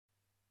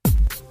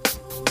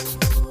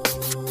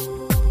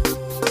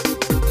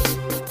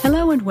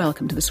and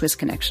welcome to the Swiss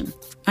Connection.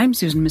 I'm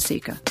Susan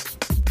Masika.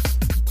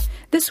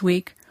 This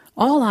week,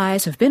 all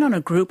eyes have been on a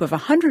group of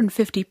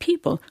 150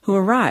 people who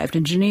arrived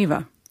in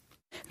Geneva.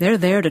 They're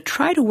there to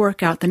try to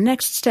work out the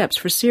next steps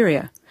for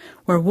Syria,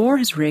 where war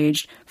has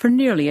raged for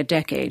nearly a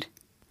decade.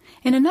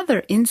 In another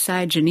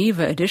Inside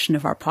Geneva edition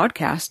of our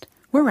podcast,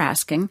 we're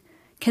asking,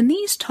 can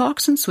these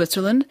talks in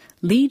Switzerland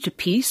lead to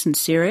peace in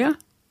Syria?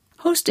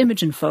 Host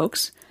Imogen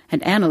Folks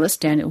and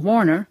analyst Daniel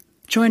Warner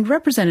joined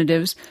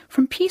representatives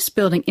from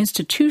peace-building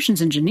institutions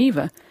in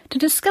Geneva to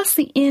discuss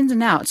the ins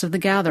and outs of the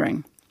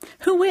gathering.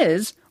 Who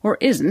is, or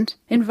isn't,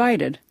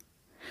 invited?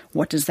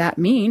 What does that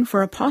mean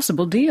for a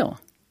possible deal?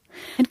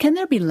 And can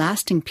there be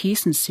lasting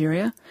peace in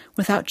Syria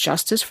without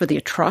justice for the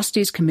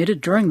atrocities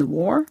committed during the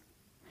war?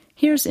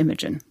 Here's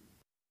Imogen.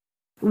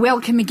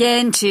 Welcome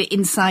again to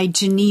Inside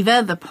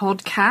Geneva, the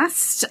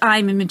podcast.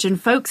 I'm Imogen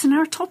Folks, and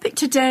our topic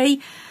today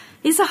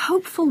is a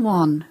hopeful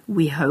one,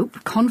 we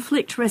hope: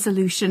 conflict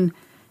resolution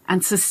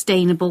and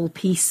sustainable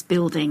peace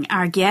building.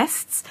 Our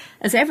guests,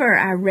 as ever,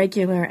 our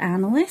regular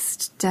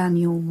analyst,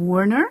 Daniel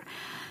Warner.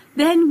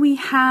 Then we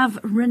have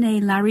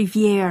René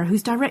Larivière,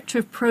 who's Director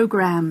of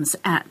Programmes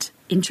at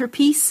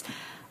Interpeace,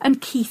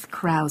 and Keith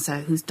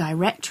Krause, who's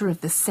Director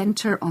of the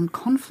Centre on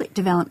Conflict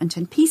Development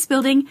and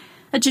Peacebuilding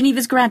at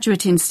Geneva's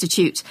Graduate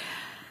Institute.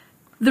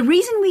 The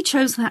reason we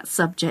chose that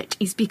subject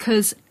is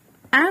because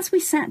as we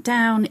sat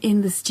down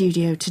in the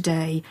studio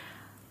today,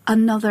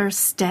 another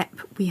step,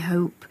 we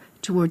hope,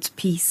 towards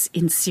peace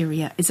in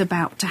Syria is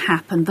about to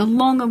happen. The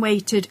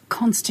long-awaited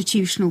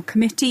Constitutional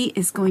Committee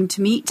is going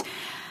to meet,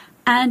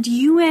 and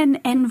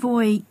UN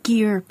envoy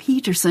Geir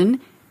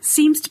Petersen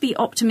seems to be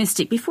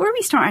optimistic. Before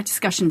we start our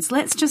discussions,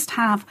 let's just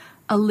have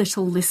a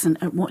little listen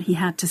at what he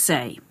had to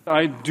say.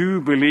 I do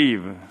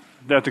believe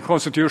that the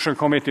Constitutional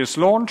Committee's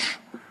launch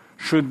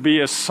should be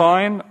a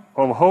sign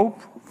of hope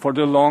for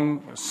the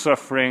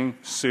long-suffering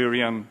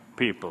Syrian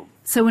people.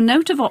 So a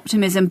note of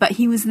optimism, but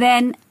he was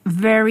then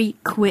very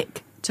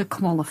quick to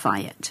qualify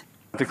it.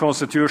 The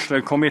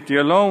Constitutional Committee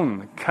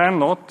alone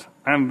cannot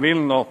and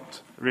will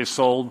not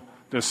resolve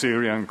the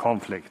Syrian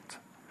conflict.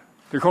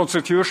 The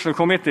Constitutional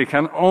Committee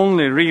can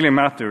only really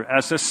matter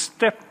as a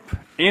step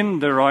in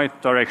the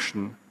right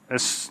direction, a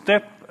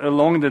step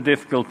along the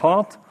difficult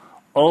path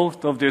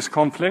out of this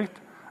conflict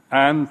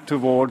and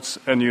towards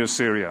a new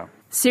Syria.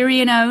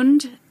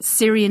 Syrian-owned,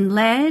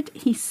 Syrian-led,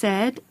 he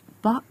said,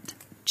 but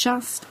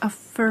just a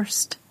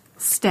first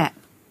step.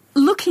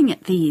 Looking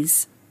at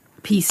these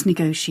peace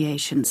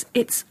negotiations,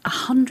 it's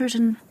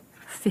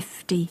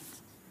 150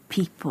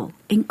 people,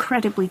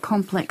 incredibly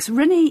complex.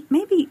 René,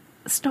 maybe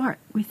start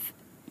with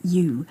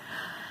you.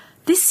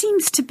 This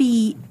seems to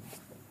be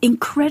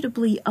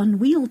incredibly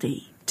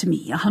unwieldy to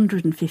me,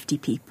 150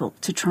 people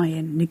to try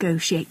and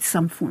negotiate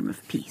some form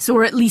of peace,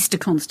 or at least a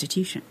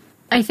constitution.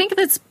 I think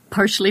that's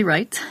partially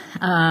right,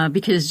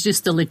 because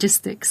just the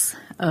logistics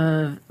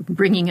of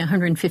bringing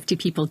 150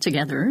 people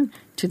together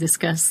to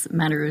discuss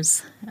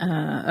matters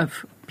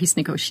of peace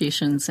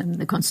negotiations and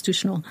the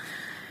constitutional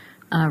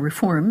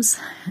reforms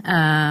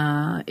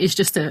is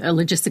just a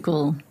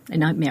logistical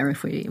nightmare,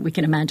 if we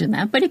can imagine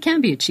that. But it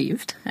can be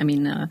achieved. I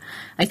mean,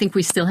 I think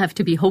we still have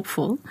to be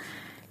hopeful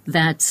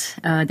that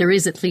there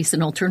is at least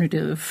an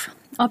alternative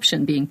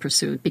option being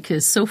pursued,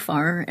 because so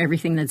far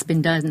everything that's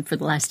been done for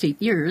the last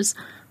 8 years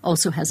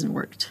also hasn't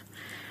worked.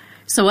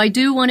 So I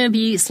do want to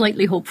be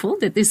slightly hopeful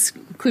that this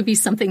could be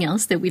something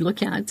else that we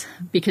look at,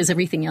 because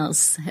everything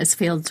else has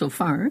failed so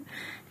far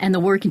and the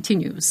war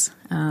continues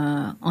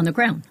on the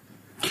ground.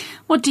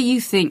 What do you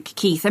think,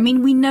 Keith? I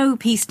mean, we know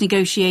peace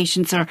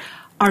negotiations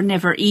are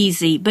never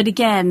easy, but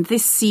again,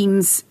 this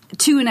seems,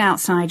 to an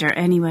outsider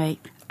anyway,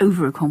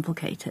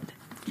 overcomplicated.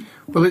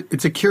 Well,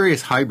 it's a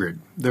curious hybrid.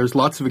 There's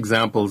lots of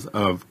examples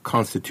of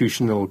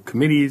constitutional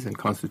committees and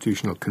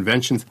constitutional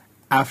conventions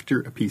after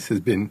a peace has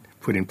been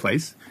put in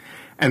place.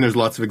 And there's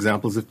lots of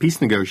examples of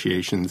peace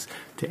negotiations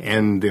to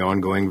end the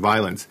ongoing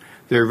violence.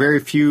 There are very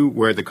few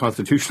where the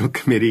Constitutional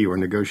Committee or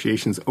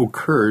negotiations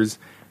occurs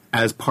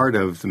as part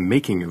of the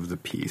making of the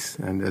peace.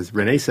 And as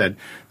René said,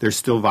 there's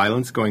still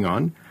violence going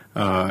on.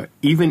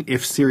 Even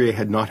if Syria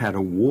had not had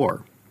a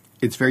war,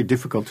 it's very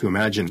difficult to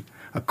imagine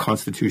a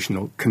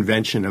constitutional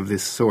convention of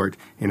this sort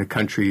in a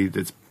country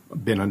that's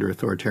been under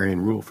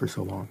authoritarian rule for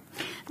so long.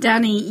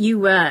 Danny, you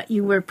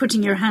were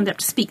putting your hand up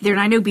to speak there,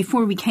 and I know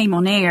before we came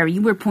on air,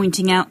 you were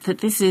pointing out that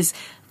this is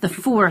the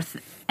fourth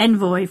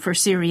envoy for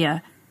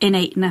Syria in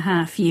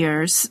 8.5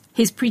 years.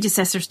 His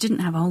predecessors didn't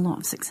have a whole lot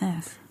of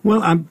success.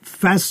 Well, I'm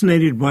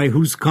fascinated by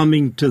who's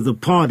coming to the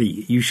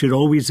party. You should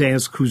always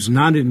ask who's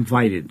not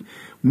invited.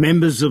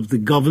 Members of the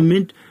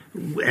government,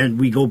 and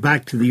we go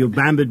back to the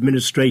Obama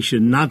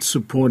administration not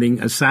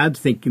supporting Assad,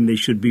 thinking there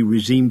should be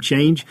regime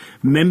change,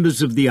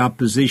 members of the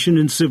opposition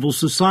and civil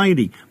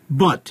society.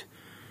 But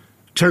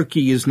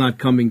Turkey is not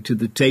coming to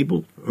the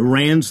table.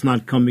 Iran's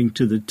not coming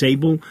to the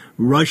table.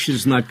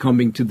 Russia's not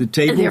coming to the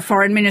table. Their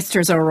foreign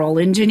ministers are all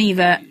in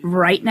Geneva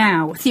right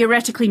now,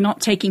 theoretically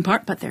not taking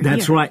part, but they're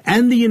That's here. right.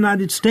 And the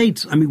United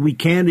States. I mean, we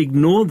can't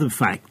ignore the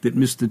fact that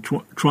Mr.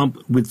 Trump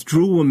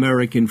withdrew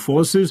American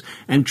forces,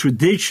 and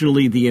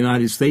traditionally the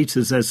United States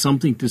has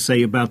something to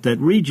say about that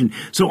region.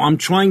 So I'm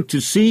trying to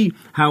see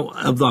how,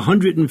 of the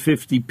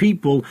 150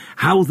 people,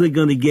 how they're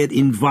going to get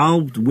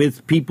involved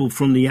with people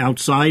from the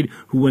outside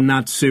who are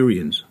not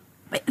Syrians.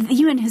 But the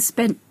UN has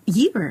spent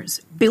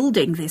years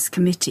building this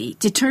committee,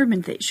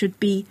 determined that it should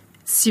be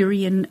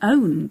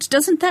Syrian-owned.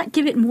 Doesn't that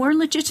give it more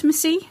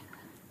legitimacy?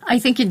 I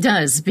think it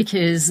does,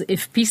 because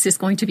if peace is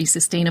going to be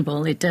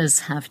sustainable, it does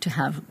have to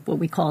have what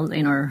we call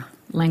in our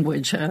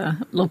language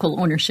local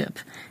ownership,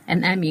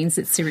 and that means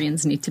that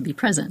Syrians need to be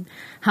present.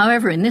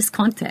 However, in this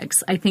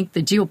context, I think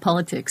the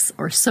geopolitics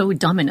are so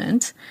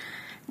dominant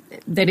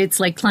that it's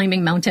like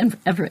climbing Mount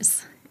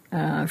Everest.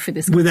 For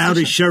this without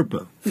a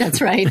Sherpa. That's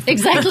right.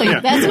 Exactly.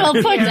 That's well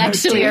put,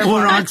 actually.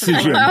 Or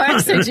oxygen. Or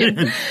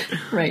oxygen.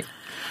 Right.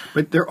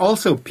 But there are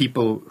also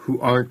people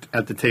who aren't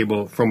at the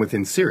table from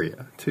within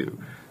Syria,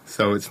 too.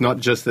 So it's not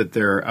just that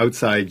there are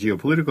outside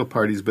geopolitical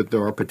parties, but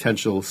there are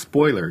potential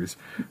spoilers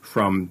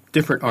from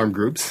different armed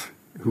groups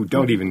who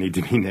don't even need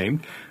to be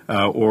named,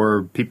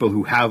 or people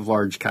who have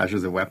large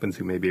caches of weapons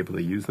who may be able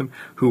to use them,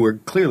 who are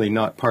clearly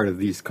not part of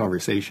these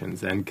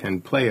conversations and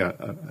can play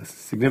a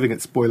significant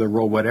spoiler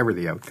role, whatever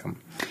the outcome.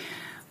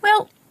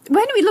 Well,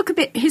 when we look a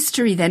bit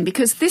history then,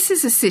 because this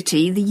is a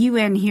city, the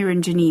UN here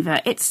in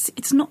Geneva,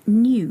 it's not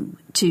new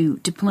to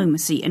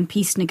diplomacy and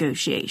peace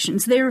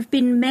negotiations. There have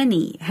been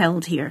many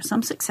held here,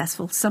 some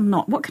successful, some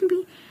not.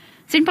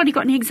 Has anybody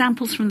got any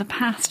examples from the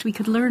past we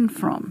could learn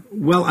from?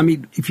 Well, I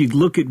mean, if you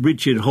look at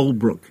Richard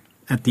Holbrooke,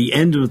 at the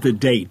end of the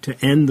day, to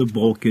end the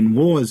Balkan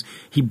Wars,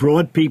 he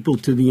brought people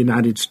to the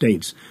United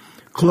States,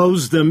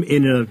 closed them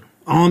in an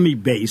army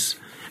base,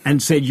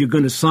 and said, you're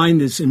going to sign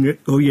this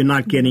or you're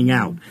not getting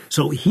out.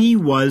 So he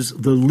was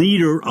the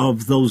leader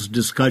of those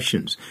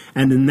discussions.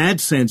 And in that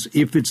sense,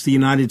 if it's the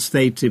United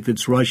States, if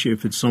it's Russia,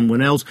 if it's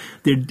someone else,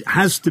 there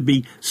has to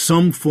be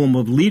some form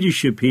of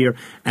leadership here.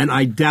 And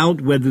I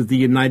doubt whether the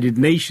United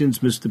Nations,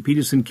 Mr.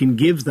 Peterson, can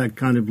give that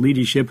kind of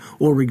leadership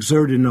or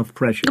exert enough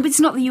pressure. No, but it's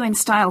not the UN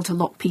style to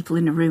lock people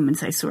in a room and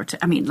say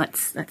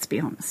let's be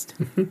honest.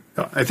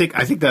 I think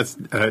that's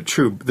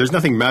true. There's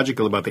nothing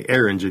magical about the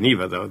air in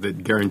Geneva, though,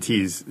 that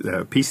guarantees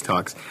peace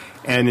talks.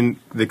 And in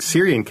the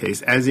Syrian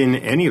case, as in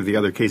any of the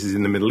other cases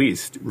in the Middle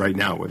East right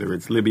now, whether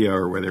it's Libya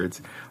or whether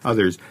it's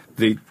others,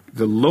 the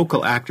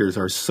local actors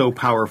are so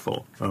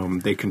powerful.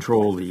 They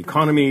control the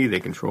economy, they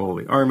control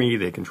the army,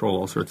 they control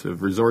all sorts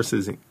of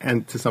resources,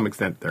 and to some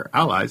extent their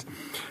allies,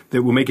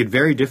 that will make it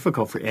very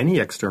difficult for any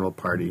external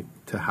party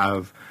to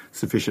have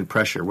sufficient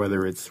pressure,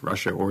 whether it's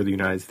Russia or the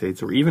United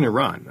States or even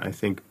Iran. I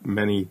think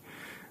many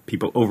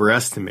people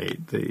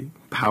overestimate the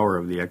power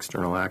of the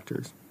external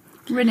actors.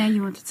 Renee,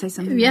 you wanted to say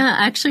something? Yeah,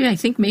 actually, I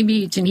think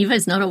maybe Geneva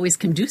is not always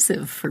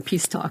conducive for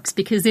peace talks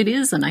because it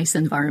is a nice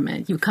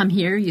environment. You come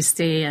here, you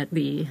stay at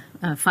the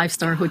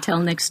five-star hotel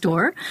next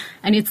door,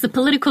 and it's the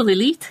political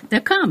elite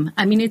that come.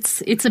 I mean,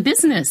 it's a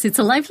business. It's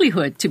a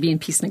livelihood to be in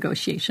peace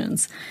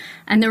negotiations.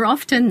 And they're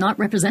often not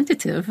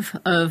representative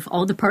of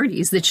all the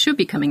parties that should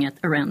be coming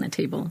around the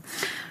table.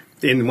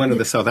 In one of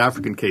the South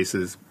African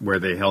cases where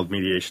they held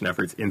mediation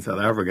efforts in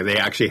South Africa, they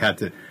actually had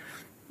to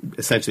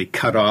essentially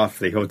cut off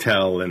the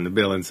hotel and the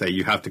bill and say,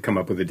 you have to come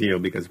up with a deal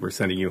because we're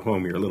sending you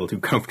home. You're a little too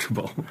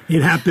comfortable.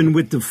 It happened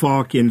with the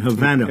FARC in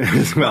Havana.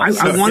 Well,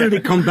 I wanted to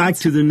come back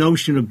to the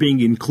notion of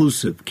being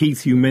inclusive.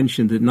 Keith, you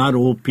mentioned that not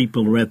all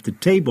people are at the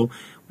table.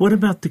 What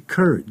about the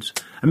Kurds?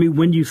 I mean,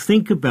 when you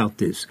think about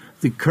this,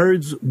 the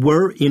Kurds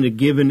were in a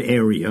given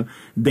area.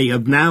 They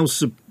have now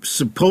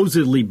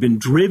supposedly been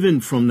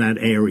driven from that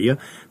area.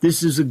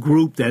 This is a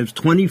group that has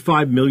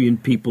 25 million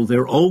people.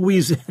 They're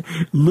always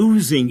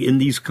losing in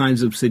these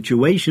kinds of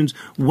situations.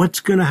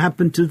 What's going to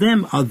happen to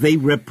them? Are they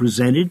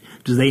represented?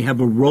 Do they have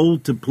a role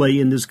to play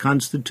in this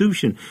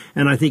constitution?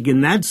 And I think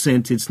in that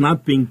sense, it's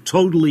not being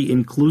totally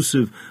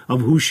inclusive of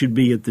who should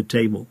be at the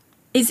table.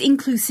 Is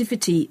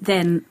inclusivity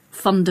then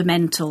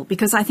fundamental?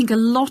 Because I think a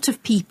lot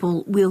of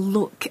people will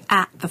look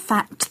at the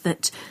fact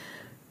that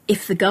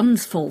if the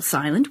guns fall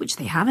silent, which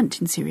they haven't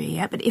in Syria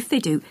yet, but if they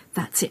do,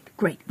 that's it.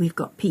 Great, we've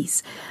got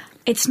peace.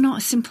 It's not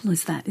as simple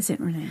as that, is it,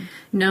 Renee?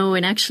 No,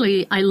 and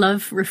actually I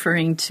love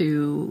referring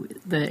to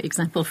the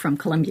example from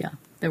Colombia.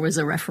 There was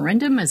a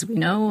referendum, as we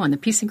know, on the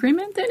peace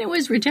agreement, and it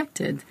was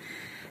rejected.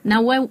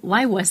 Now,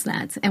 why was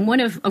that? And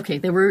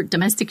there were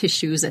domestic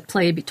issues at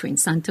play between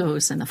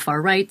Santos and the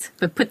far right,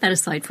 but put that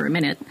aside for a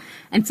minute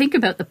and think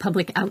about the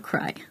public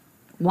outcry.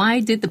 Why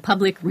did the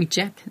public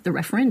reject the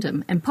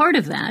referendum? And part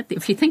of that,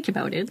 if you think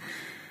about it,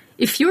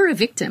 if you're a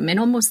victim, and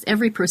almost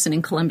every person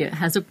in Colombia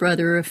has a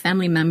brother, a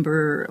family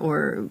member,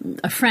 or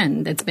a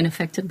friend that's been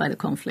affected by the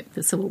conflict,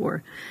 the civil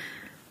war,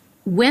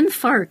 when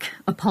FARC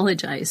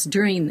apologized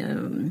during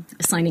the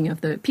signing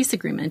of the peace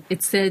agreement,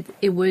 it said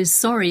it was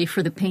sorry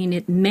for the pain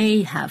it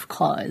may have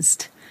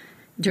caused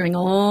during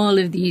all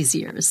of these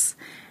years.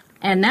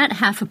 And that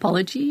half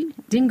apology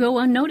didn't go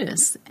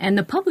unnoticed. And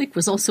the public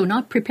was also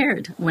not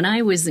prepared. When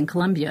I was in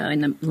Colombia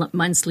in the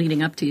months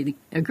leading up to the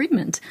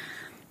agreement,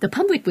 the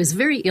public was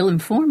very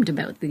ill-informed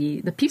about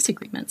the peace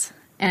agreements.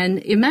 And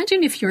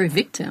imagine if you're a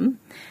victim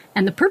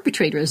and the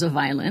perpetrators of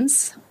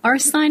violence are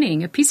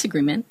signing a peace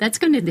agreement that's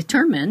going to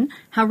determine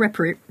how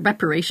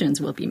reparations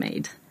will be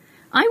made.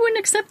 I wouldn't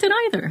accept it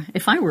either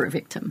if I were a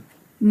victim.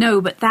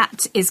 No, but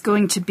that is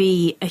going to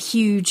be a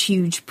huge,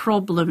 huge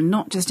problem,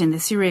 not just in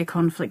the Syria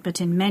conflict, but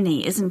in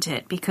many, isn't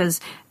it? Because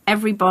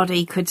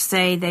everybody could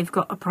say they've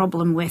got a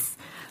problem with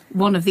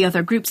one of the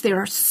other groups.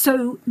 There are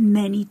so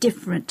many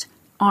different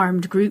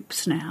armed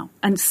groups now,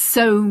 and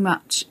so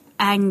much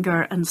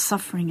anger and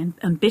suffering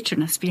and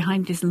bitterness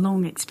behind this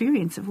long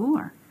experience of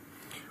war.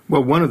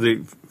 Well, one of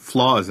the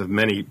flaws of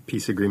many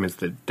peace agreements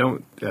that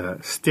don't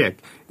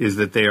stick is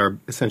that they are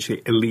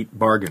essentially elite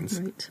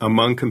bargains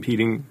among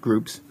competing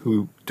groups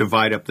who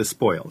divide up the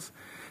spoils.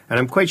 And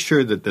I'm quite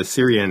sure that the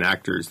Syrian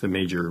actors, the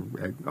major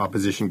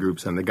opposition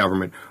groups and the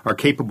government, are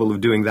capable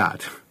of doing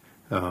that.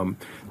 The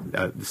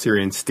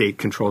Syrian state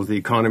controls the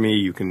economy.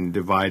 You can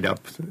divide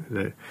up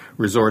the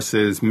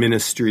resources,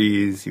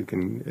 ministries. You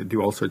can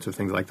do all sorts of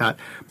things like that.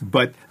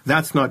 But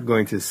that's not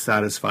going to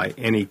satisfy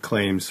any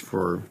claims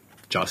for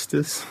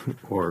justice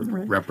or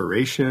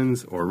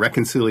reparations or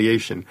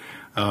reconciliation,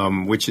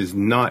 which is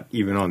not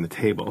even on the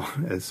table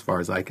as far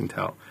as I can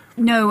tell.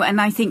 No,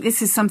 and I think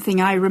this is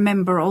something I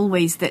remember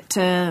always that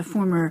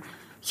former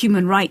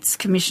Human Rights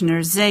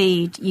Commissioner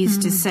Zaid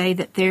used to say,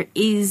 that there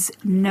is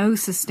no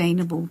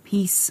sustainable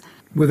peace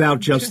without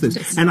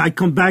justice. And I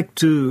come back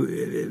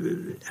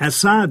to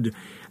Assad.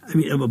 I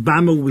mean,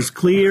 Obama was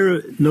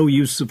clear, no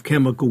use of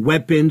chemical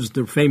weapons,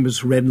 the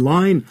famous red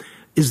line.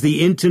 Is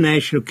the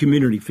international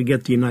community,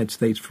 forget the United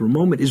States for a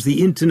moment, is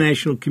the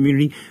international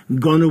community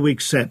going to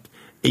accept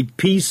a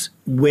peace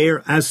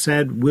where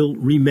Assad will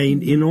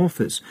remain in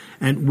office?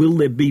 And will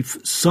there be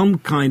some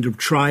kind of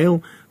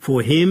trial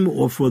for him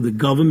or for the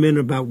government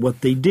about what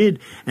they did?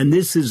 And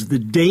this is the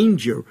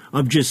danger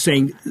of just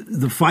saying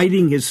the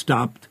fighting has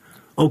stopped.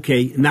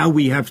 Okay, now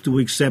we have to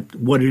accept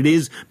what it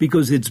is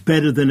because it's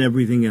better than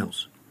everything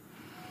else.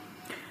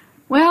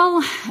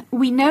 Well,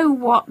 we know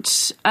what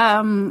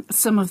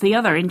some of the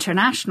other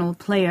international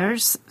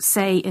players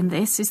say in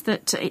this is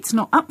that it's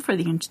not up to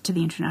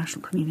the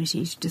international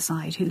community to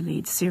decide who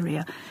leads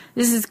Syria.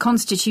 This is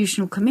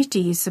Constitutional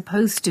Committee is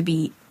supposed to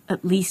be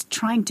at least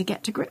trying to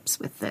get to grips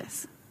with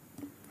this.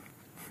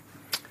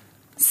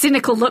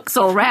 Cynical looks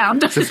all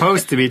round.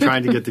 Supposed to be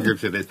trying to get to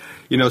grips with this.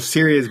 You know,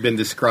 Syria has been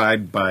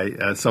described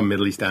by some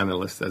Middle East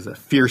analysts as a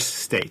fierce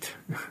state,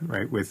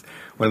 right, with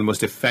one of the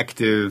most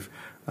effective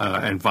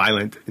and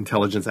violent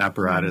intelligence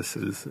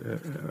apparatuses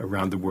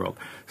around the world.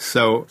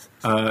 So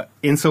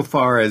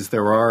insofar as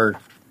there are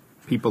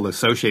people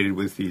associated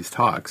with these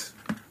talks,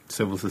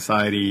 civil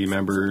society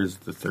members,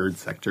 the third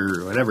sector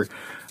or whatever,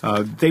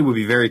 they would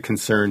be very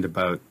concerned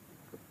about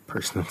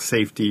personal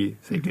safety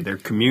of their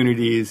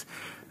communities,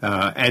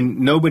 and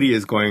nobody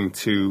is going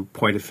to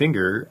point a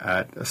finger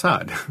at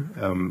Assad,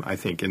 I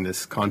think, in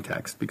this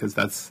context, because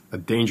that's a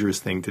dangerous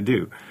thing to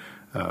do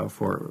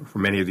for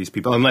many of these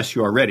people, unless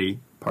you are already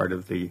part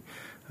of the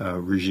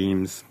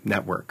regime's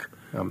network.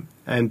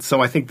 And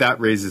so I think that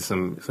raises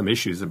some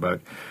issues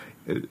about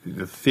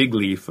the fig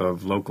leaf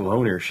of local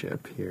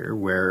ownership here,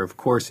 where, of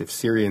course, if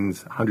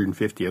Syrians,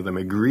 150 of them,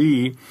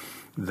 agree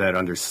that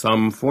under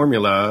some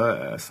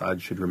formula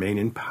Assad should remain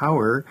in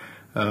power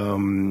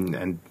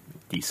and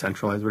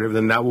decentralized, whatever,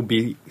 then that will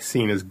be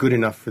seen as good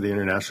enough for the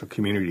international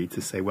community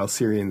to say, well,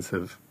 Syrians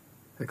have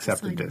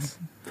accepted this.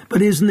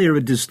 But isn't there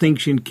a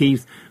distinction,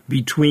 Keith,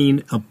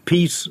 between a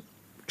peace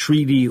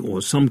treaty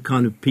or some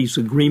kind of peace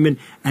agreement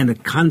and a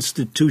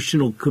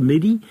constitutional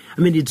committee?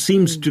 I mean, it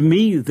seems to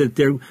me that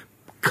they're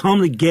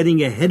kind of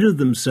getting ahead of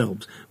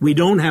themselves. We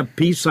don't have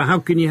peace, so how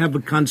can you have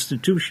a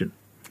constitution?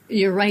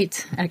 You're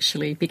right,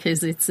 actually,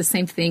 because it's the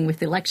same thing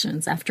with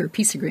elections. After a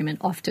peace agreement,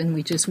 often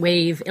we just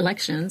waive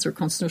elections or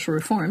constitutional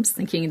reforms,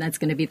 thinking that's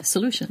going to be the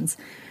solutions.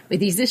 But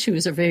these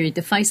issues are very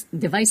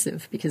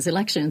divisive, because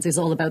elections is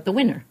all about the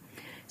winner.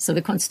 So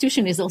the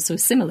Constitution is also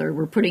similar.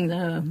 We're putting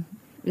the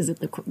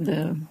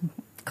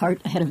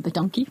cart ahead of the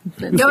donkey?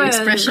 That's the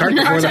expression.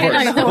 Cart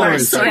before the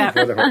horse.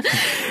 Yeah.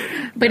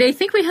 But I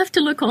think we have to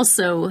look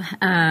also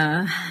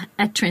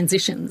at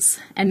transitions.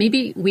 And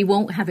maybe we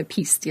won't have a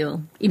peace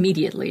deal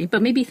immediately,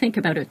 but maybe think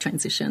about a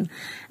transition.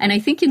 And I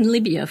think in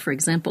Libya, for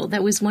example,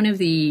 that was one of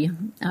the,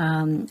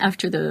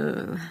 after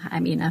the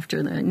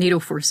NATO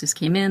forces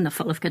came in, the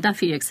fall of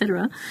Gaddafi,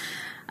 etc.,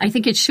 I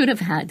think it should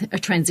have had a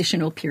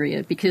transitional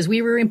period, because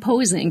we were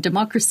imposing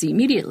democracy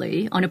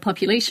immediately on a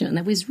population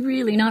that was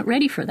really not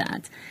ready for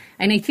that.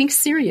 And I think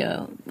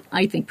Syria,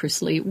 I think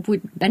personally,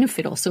 would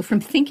benefit also from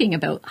thinking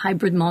about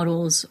hybrid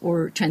models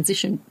or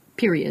transition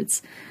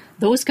periods.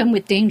 Those come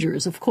with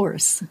dangers, of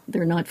course.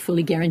 They're not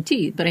fully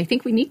guaranteed. But I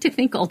think we need to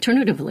think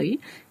alternatively,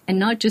 and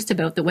not just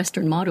about the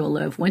Western model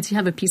of once you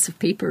have a piece of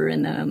paper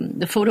and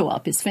the photo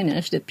op is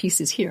finished, the peace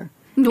is here.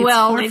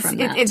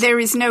 There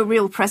is no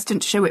real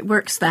precedent to show it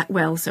works that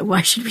well, so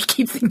why should we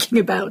keep thinking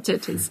about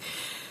it? Is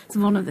It's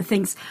one of the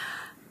things.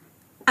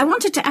 I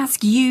wanted to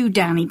ask you,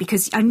 Danny,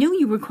 because I know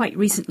you were quite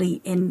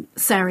recently in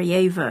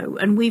Sarajevo,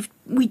 and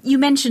you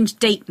mentioned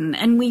Dayton,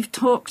 and we've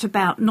talked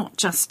about not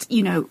just,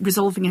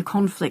 resolving a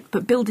conflict,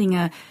 but building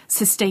a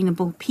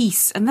sustainable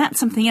peace. And that's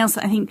something else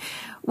that I think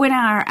when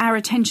our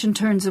attention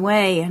turns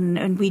away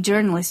and we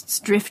journalists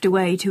drift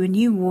away to a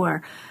new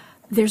war,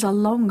 there's a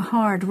long,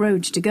 hard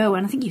road to go.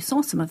 And I think you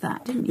saw some of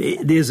that, didn't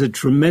you? There's a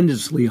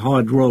tremendously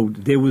hard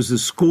road. There was a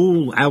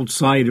school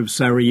outside of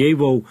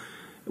Sarajevo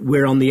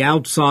where on the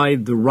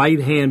outside, the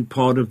right-hand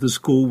part of the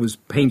school was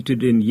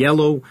painted in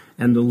yellow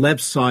and the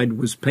left side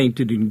was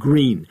painted in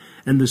green.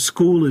 And the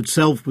school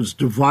itself was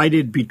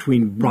divided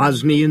between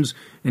Bosnians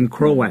and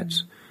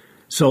Croats.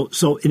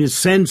 So in a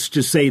sense,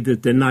 to say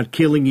that they're not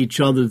killing each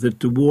other, that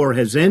the war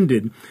has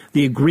ended,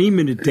 the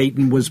agreement at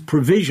Dayton was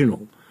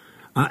provisional.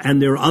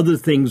 And there are other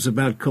things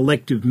about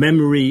collective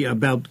memory,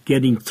 about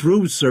getting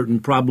through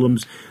certain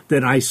problems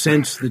that I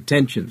sense the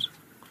tensions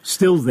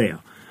still there.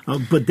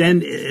 But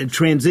then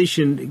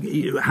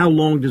transition, how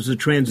long does a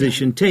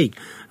transition take?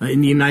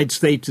 In the United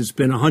States, it's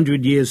been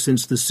 100 years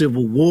since the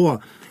Civil War,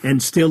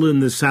 and still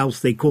in the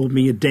South, they called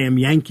me a damn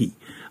Yankee.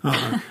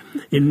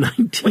 In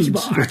 19...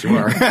 Which you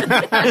are.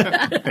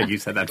 And you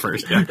said that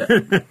first, yeah.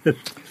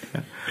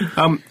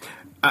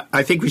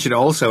 I think we should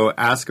also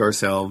ask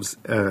ourselves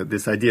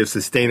this idea of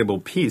sustainable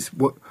peace.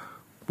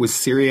 Was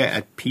Syria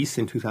at peace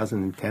in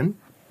 2010?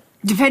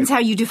 Depends how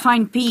you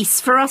define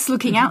peace. For us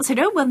looking outside,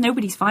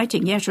 nobody's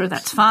fighting. Yeah, sure,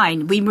 that's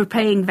fine. We were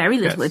paying very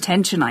little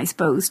attention, I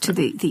suppose, to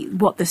the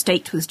what the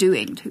state was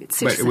doing to its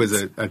citizens. But it was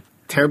a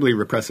terribly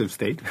repressive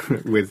state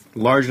with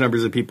large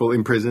numbers of people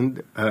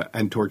imprisoned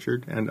and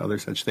tortured and other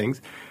such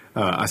things.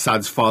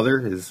 Assad's father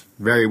is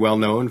very well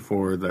known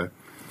for the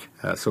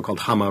so-called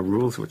Hama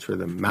rules, which were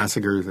the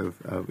massacres of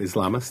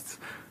Islamists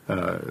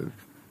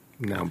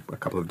now a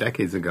couple of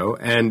decades ago.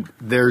 And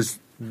there's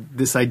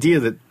this idea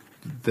that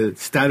the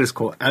status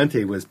quo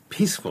ante was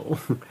peaceful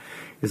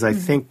is, I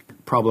think,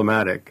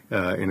 problematic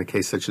in a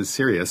case such as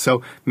Syria.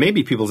 So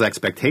maybe people's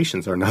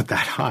expectations are not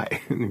that high.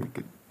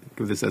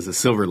 Give this as a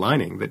silver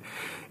lining, that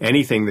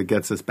anything that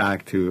gets us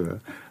back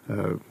to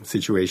a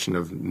situation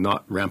of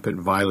not rampant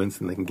violence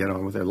and they can get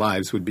on with their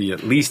lives would be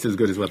at least as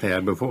good as what they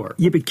had before.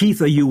 Yeah, but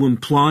Keith, are you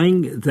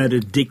implying that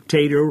a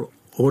dictator,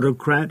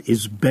 autocrat,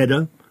 is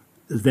better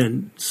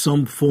than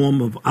some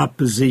form of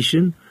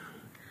opposition?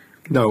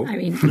 No. I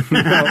mean,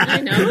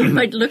 I know,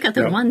 but look at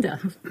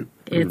Rwanda.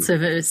 It's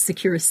a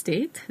secure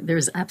state.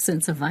 There's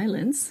absence of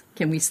violence.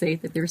 Can we say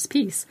that there's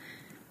peace?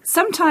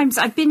 Sometimes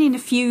I've been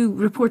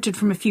reported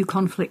from a few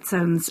conflict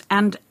zones,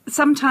 and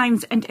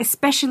sometimes, and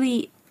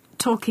especially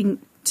talking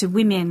to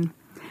women,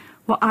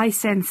 what I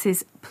sense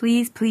is,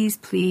 please, please,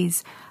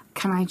 please,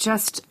 can I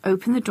just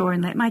open the door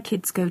and let my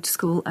kids go to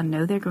school and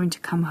know they're going to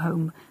come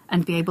home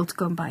and be able to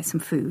go and buy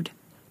some food?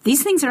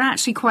 These things are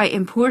actually quite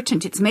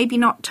important. It's maybe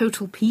not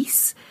total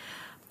peace,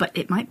 but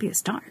it might be a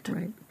start.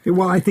 Right.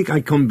 Well, I think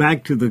I come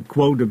back to the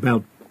quote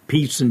about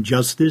peace and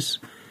justice.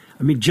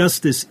 I mean,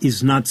 justice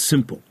is not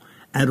simple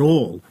at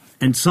all.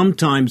 And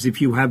sometimes if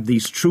you have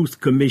these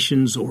truth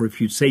commissions or if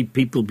you say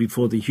people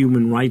before the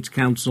Human Rights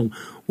Council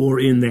or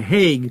in The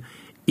Hague,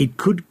 it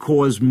could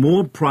cause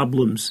more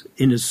problems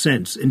in a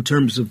sense in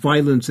terms of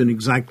violence and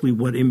exactly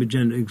what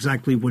Imogen,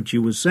 exactly what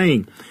you were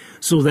saying.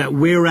 So that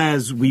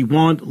whereas we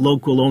want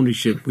local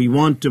ownership, we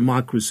want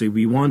democracy,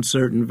 we want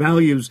certain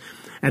values,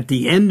 at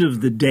the end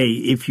of the day,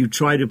 if you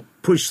try to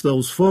push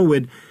those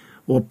forward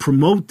or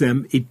promote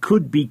them, it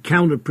could be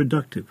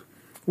counterproductive.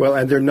 Well,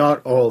 and they're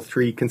not all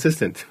three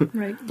consistent.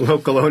 Right.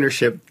 Local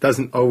ownership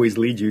doesn't always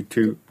lead you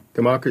to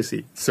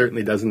democracy,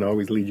 certainly doesn't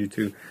always lead you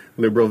to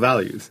liberal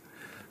values.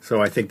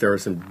 So I think there are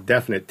some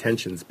definite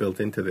tensions built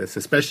into this,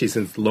 especially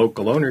since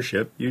local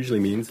ownership usually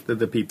means that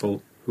the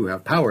people who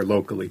have power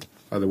locally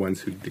are the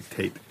ones who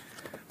dictate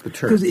the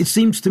terms. Because it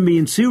seems to me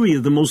in Syria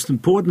the most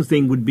important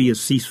thing would be a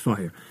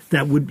ceasefire.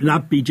 That would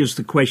not be just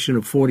a question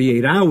of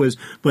 48 hours,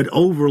 but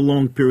over a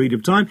long period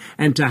of time.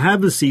 And to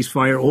have a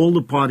ceasefire, all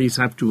the parties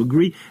have to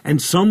agree,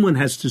 and someone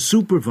has to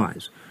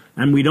supervise.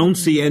 And we don't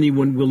see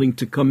anyone willing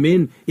to come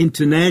in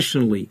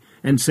internationally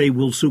and say,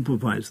 we'll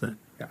supervise that.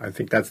 Yeah, I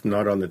think that's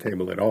not on the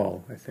table at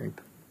all, I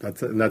think.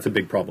 That's a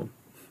big problem.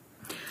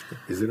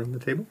 Is it on the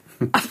table?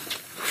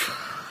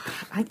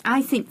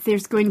 I think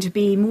there's going to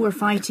be more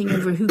fighting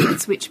over who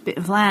gets which bit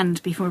of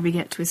land before we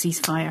get to a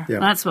ceasefire. Yeah.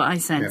 That's what I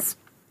sense.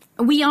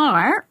 Yeah. We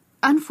are,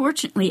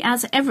 unfortunately,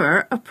 as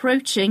ever,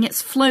 approaching,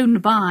 it's flown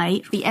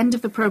by, the end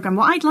of the programme.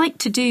 What I'd like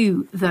to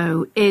do,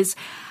 though, is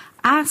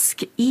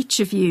ask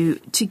each of you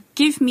to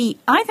give me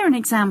either an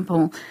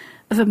example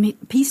of a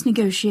peace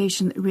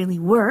negotiation that really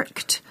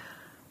worked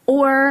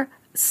or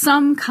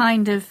some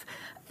kind of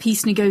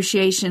peace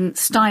negotiation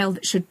style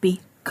that should be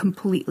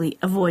completely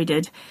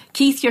avoided.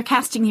 Keith, you're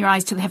casting your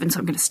eyes to the heavens, so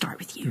I'm going to start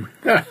with you.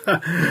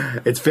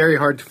 It's very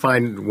hard to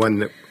find one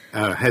that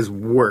has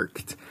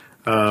worked.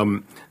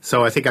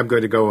 So I think I'm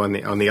going to go on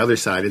the other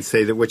side and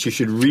say that what you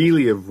should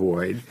really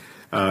avoid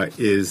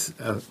is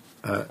a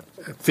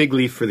fig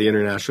leaf for the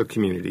international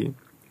community,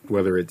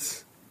 whether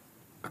it's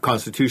a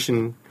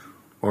constitution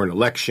or an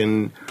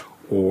election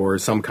or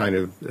some kind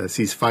of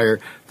ceasefire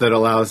that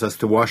allows us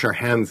to wash our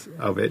hands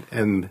of it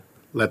and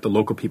let the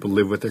local people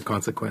live with their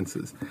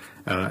consequences.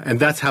 And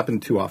that's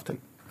happened too often.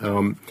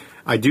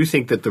 I do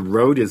think that the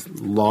road is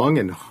long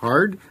and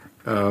hard.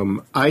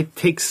 I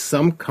take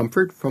some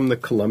comfort from the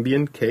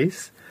Colombian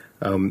case,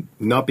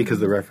 not because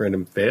the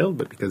referendum failed,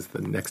 but because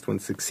the next one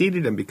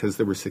succeeded and because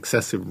there were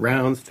successive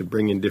rounds to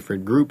bring in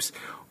different groups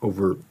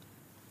over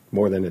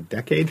more than a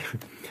decade.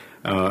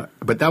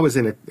 But that was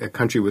in a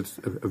country with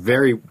a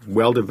very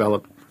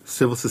well-developed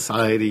civil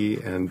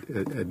society and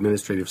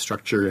administrative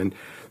structure, and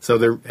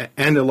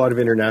a lot of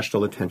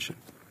international attention.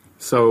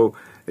 So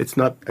it's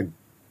not a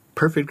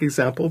perfect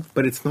example,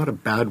 but it's not a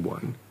bad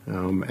one,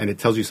 and it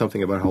tells you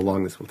something about how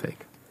long this will take.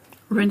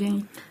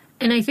 Renee?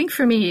 And I think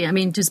for me, I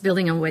mean, just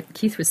building on what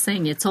Keith was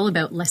saying, it's all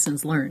about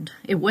lessons learned.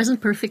 It wasn't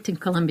perfect in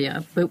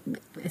Colombia, but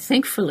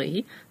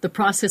thankfully, the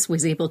process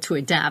was able to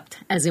adapt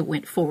as it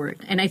went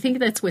forward. And I think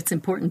that's what's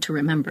important to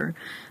remember.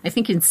 I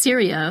think in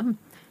Syria,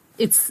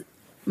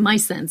 my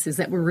sense is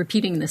that we're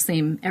repeating the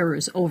same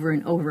errors over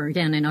and over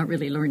again and not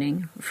really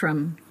learning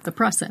from the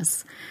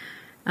process.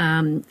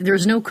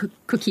 There's no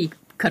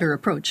cookie-cutter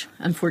approach,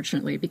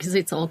 unfortunately, because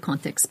it's all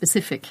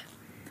context-specific.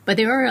 But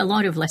there are a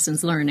lot of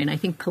lessons learned, and I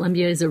think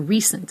Colombia is a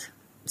recent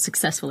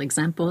successful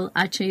example.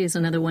 Aceh is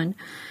another one.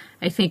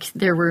 I think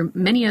there were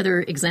many other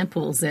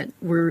examples that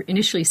were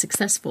initially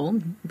successful,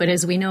 but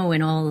as we know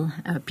in all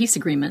peace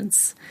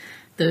agreements,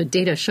 the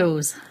data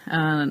shows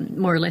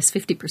more or less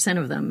 50%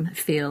 of them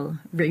fail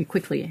very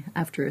quickly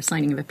after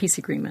signing of a peace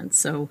agreement.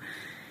 So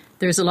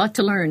there's a lot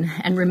to learn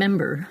and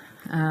remember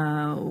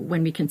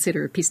when we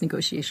consider peace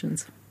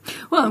negotiations.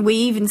 Well, we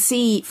even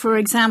see, for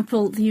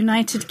example, the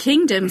United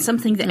Kingdom,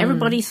 something that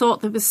everybody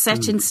thought that was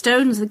set in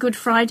stone, was the Good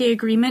Friday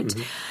Agreement.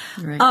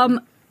 Mm-hmm.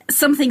 Right.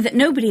 Something that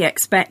nobody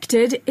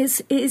expected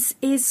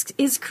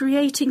is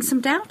creating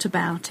some doubt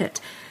about it.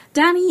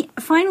 Danny,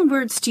 final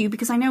words to you,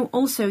 because I know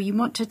also you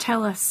want to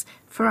tell us,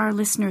 for our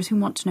listeners who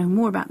want to know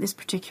more about this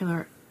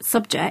particular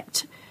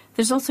subject,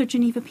 there's also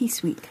Geneva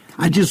Peace Week.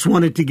 I just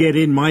wanted to get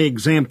in my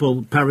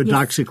example,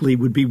 paradoxically,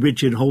 would be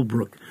Richard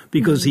Holbrooke,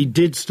 because he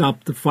did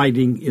stop the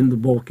fighting in the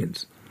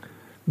Balkans.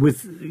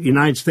 With the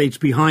United States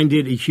behind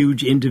it, a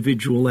huge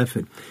individual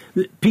effort.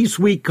 Peace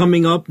Week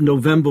coming up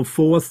November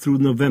 4th through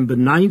November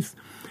 9th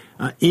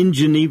in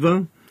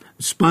Geneva,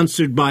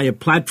 sponsored by a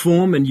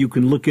platform, and you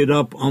can look it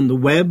up on the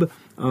web,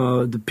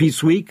 the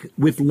Peace Week,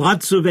 with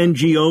lots of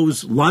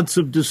NGOs, lots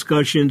of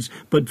discussions,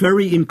 but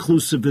very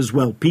inclusive as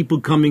well.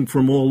 People coming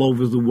from all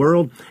over the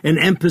world, an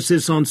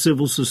emphasis on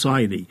civil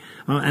society.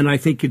 And I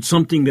think it's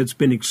something that's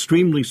been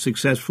extremely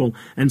successful,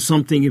 and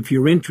something, if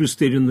you're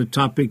interested in the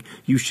topic,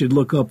 you should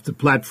look up the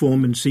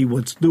platform and see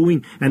what's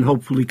doing, and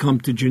hopefully come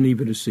to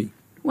Geneva to see.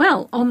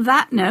 Well, on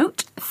that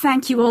note,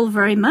 thank you all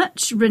very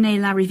much, Renee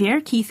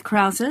Lariviere, Keith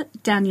Krause,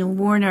 Daniel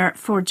Warner,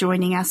 for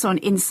joining us on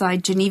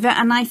Inside Geneva.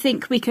 And I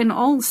think we can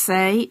all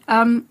say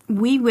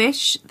we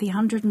wish the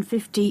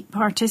 150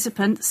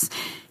 participants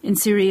in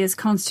Syria's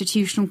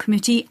Constitutional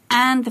Committee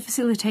and the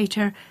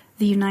facilitator,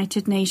 the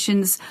United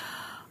Nations,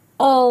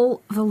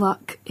 all the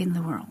luck in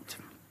the world.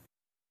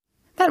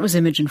 That was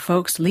Imogen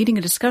Folks leading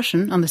a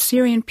discussion on the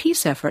Syrian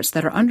peace efforts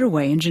that are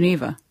underway in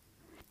Geneva.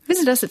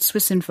 Visit us at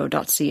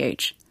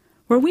swissinfo.ch.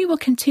 where we will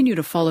continue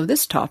to follow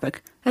this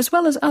topic, as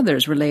well as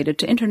others related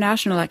to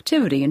international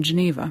activity in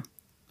Geneva.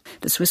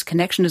 The Swiss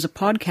Connection is a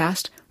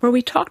podcast where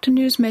we talk to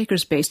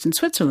newsmakers based in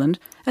Switzerland,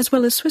 as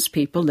well as Swiss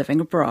people living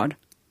abroad.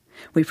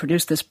 We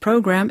produce this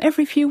program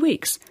every few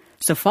weeks,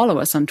 so follow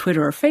us on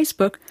Twitter or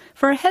Facebook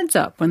for a heads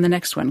up when the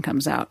next one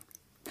comes out.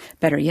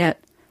 Better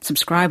yet,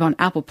 subscribe on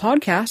Apple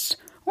Podcasts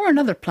or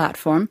another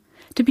platform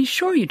to be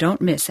sure you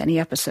don't miss any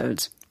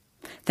episodes.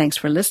 Thanks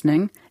for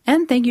listening,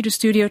 and thank you to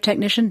studio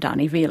technician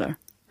Donnie Wheeler.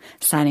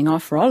 Signing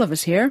off for all of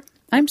us here,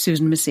 I'm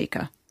Susan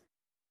Masika.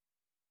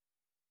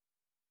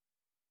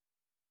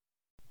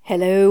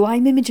 Hello,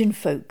 I'm Imogen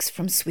Folks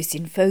from Swiss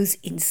Info's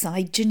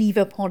Inside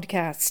Geneva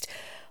podcast.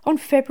 On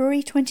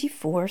February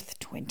 24th,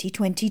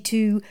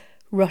 2022,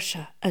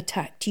 Russia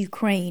attacked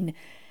Ukraine.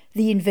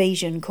 The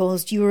invasion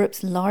caused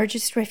Europe's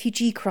largest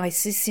refugee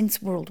crisis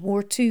since World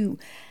War II,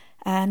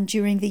 and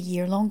during the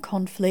year-long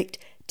conflict,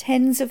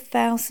 tens of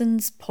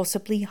thousands,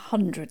 possibly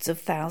hundreds of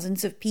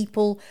thousands of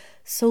people,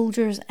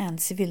 soldiers and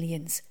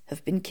civilians,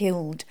 have been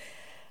killed.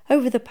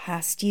 Over the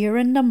past year,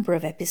 a number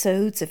of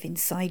episodes of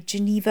Inside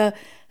Geneva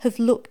have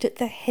looked at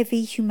the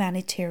heavy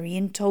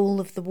humanitarian toll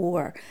of the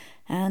war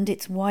and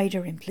its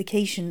wider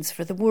implications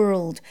for the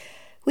world.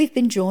 We've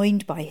been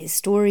joined by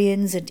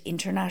historians and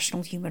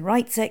international human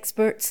rights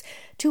experts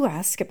to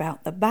ask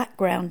about the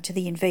background to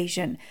the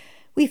invasion.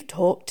 We've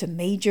talked to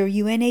major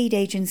UN aid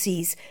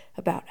agencies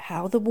about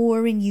how the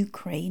war in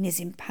Ukraine is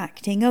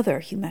impacting other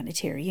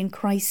humanitarian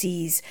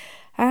crises.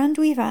 And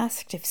we've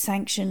asked if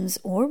sanctions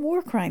or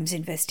war crimes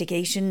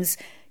investigations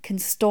can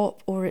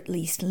stop or at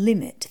least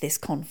limit this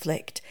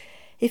conflict.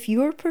 If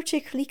you're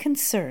particularly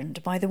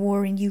concerned by the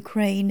war in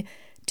Ukraine,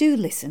 do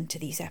listen to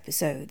these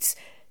episodes.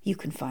 You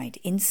can find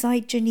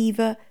Inside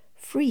Geneva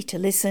free to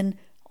listen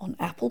on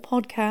Apple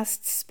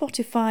Podcasts,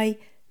 Spotify,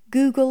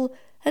 Google,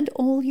 and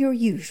all your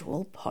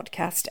usual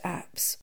podcast apps.